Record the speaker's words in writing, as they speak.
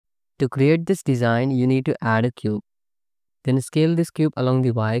To create this design, you need to add a cube. Then scale this cube along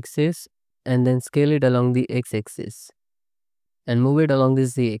the y-axis and then scale it along the x-axis and move it along the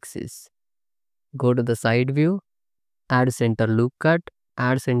z-axis. Go to the side view, add center loop cut,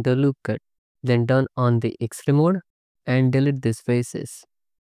 then turn on the X-ray mode and delete these faces.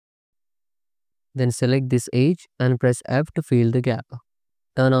 Then select this edge and press F to fill the gap.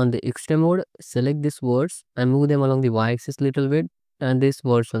 Turn on the X-ray mode, select these words and move them along the y-axis little bit and these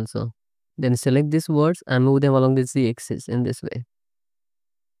words also. Then select these words and move them along the z-axis in this way.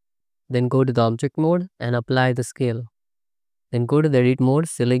 Then go to the object mode and apply the scale. Then go to the edit mode,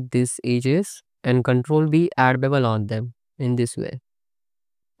 select these edges and Ctrl B, add bevel on them in this way.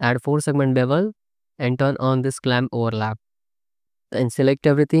 Add 4 segment bevel and turn on this clamp overlap. Then select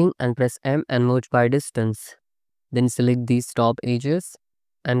everything and press M and merge by distance. Then select these top edges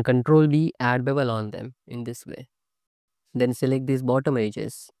and Ctrl B, add bevel on them in this way. Then select these bottom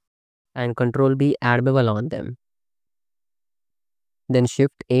edges and Ctrl B, add bevel on them. Then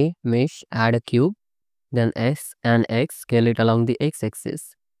Shift A, mesh, add a cube. Then S and X, scale it along the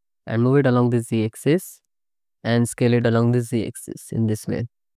x-axis and move it along the z-axis and scale it along the z-axis in this way.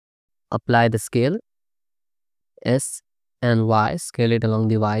 Apply the scale. S and Y, scale it along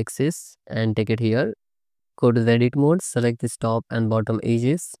the y-axis and take it here. Go to the edit mode, select this top and bottom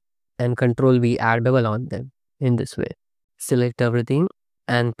edges and Ctrl V, add bevel on them in this way. Select everything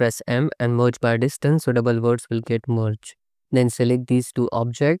and press M and merge by distance so double words will get merged. Then select these two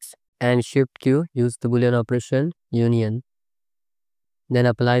objects and Shift Q, use the Boolean operation union. Then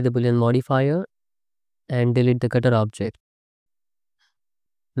apply the Boolean modifier and delete the cutter object.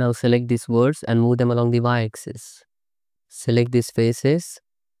 Now select these words and move them along the y-axis. Select these faces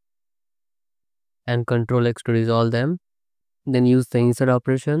and Ctrl X to resolve them. Then use the insert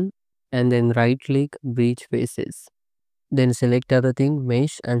operation and then right click breach faces. Then select everything,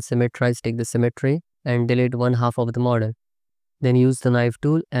 mesh and symmetrize, take the symmetry and delete one half of the model. Then use the knife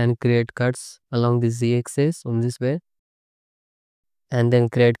tool and create cuts along the z-axis on this way. And then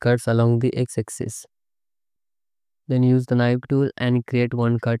create cuts along the x-axis. Then use the knife tool and create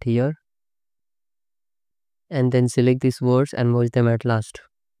one cut here. And then select these words and merge them at last.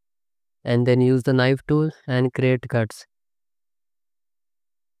 And then use the knife tool and create cuts.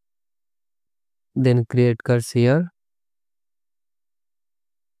 Then create cuts here.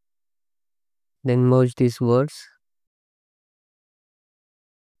 Then merge these words.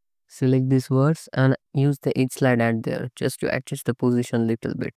 Select these words and use the edge slide at there just to adjust the position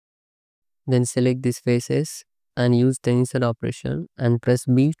little bit. Then select these faces and use the insert operation and press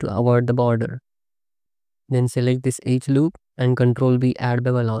B to avoid the border. Then select this edge loop and Ctrl B, add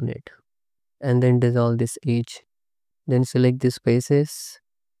bevel on it. And then dissolve this edge. Then select these faces,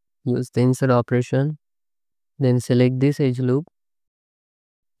 use the insert operation. Then select this edge loop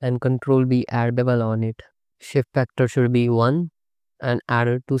and Ctrl B, add bevel on it. Shift factor should be 1 and add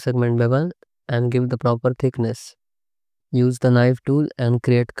a 2 segment bevel and give the proper thickness. Use the knife tool and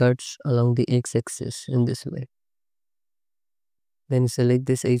create cuts along the x-axis in this way. Then select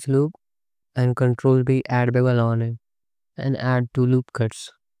this edge loop and Ctrl B, add bevel on it and add 2 loop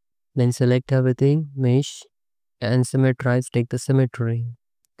cuts. Then select everything, mesh and symmetrize, take the symmetry.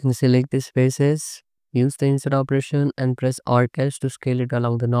 Then select these faces, use the insert operation and press Alt S to scale it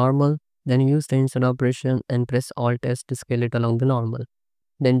along the normal. Then use the insert operation and press Alt S to scale it along the normal.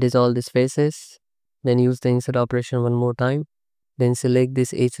 Then dissolve these faces. Then use the insert operation one more time. Then select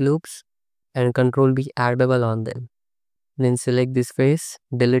these edge loops and Ctrl B, add bevel on them. Then select this face,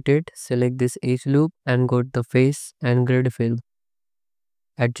 delete it, select this edge loop and go to the face and grid fill.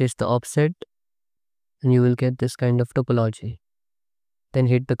 Adjust the offset and you will get this kind of topology. Then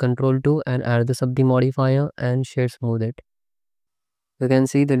hit the Ctrl 2 and add the subdivision modifier and shade smooth it. You can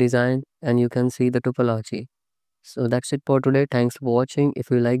see the design and you can see the topology. So that's it for today. Thanks for watching. If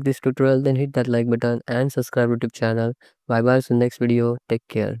you like this tutorial, then hit that like button and subscribe to the channel. Bye bye. See you next video. Take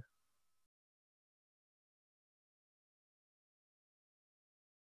care.